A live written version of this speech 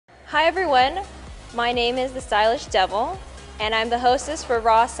Hi everyone, my name is the Stylish Devil, and I'm the hostess for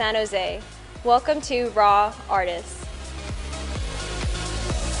Raw San Jose. Welcome to Raw Artists.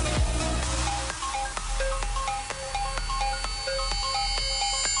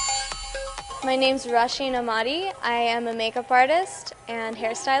 My name's Rosheen Ahmadi. I am a makeup artist and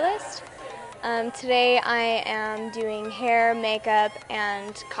hairstylist. Today I am doing hair, makeup,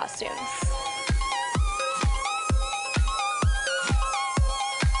 and costumes.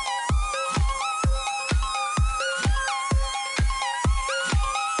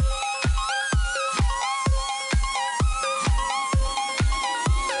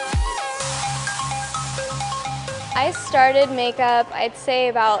 I started makeup, I'd say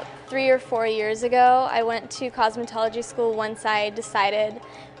about 3 or 4 years ago. I went to cosmetology school once I decided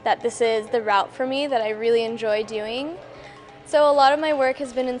that this is the route for me that I really enjoy doing. So a lot of my work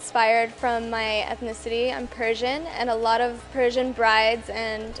has been inspired from my ethnicity. I'm Persian, and a lot of Persian brides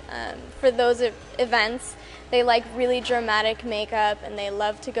and for those events, they like really dramatic makeup and they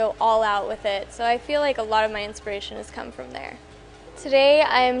love to go all out with it. So I feel like a lot of my inspiration has come from there. Today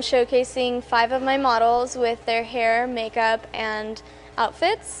I am showcasing 5 of my models with their hair, makeup, and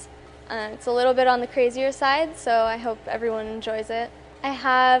outfits. It's a little bit on the crazier side, so I hope everyone enjoys it. I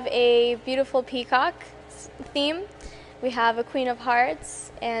have a beautiful peacock theme. We have a Queen of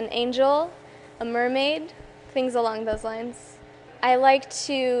Hearts, an angel, a mermaid, things along those lines. I like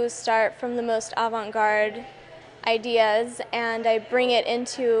to start from the most avant-garde ideas and I bring it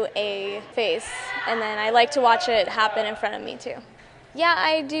into a face, and then I like to watch it happen in front of me too. Yeah,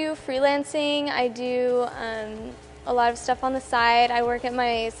 I do freelancing, I do a lot of stuff on the side. I work at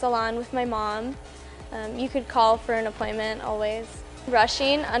my salon with my mom. You could call for an appointment always.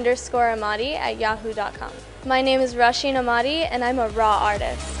 Rosheen_Ahmadi at yahoo.com. My name is Rosheen Ahmadi and I'm a raw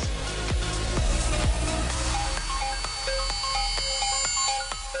artist.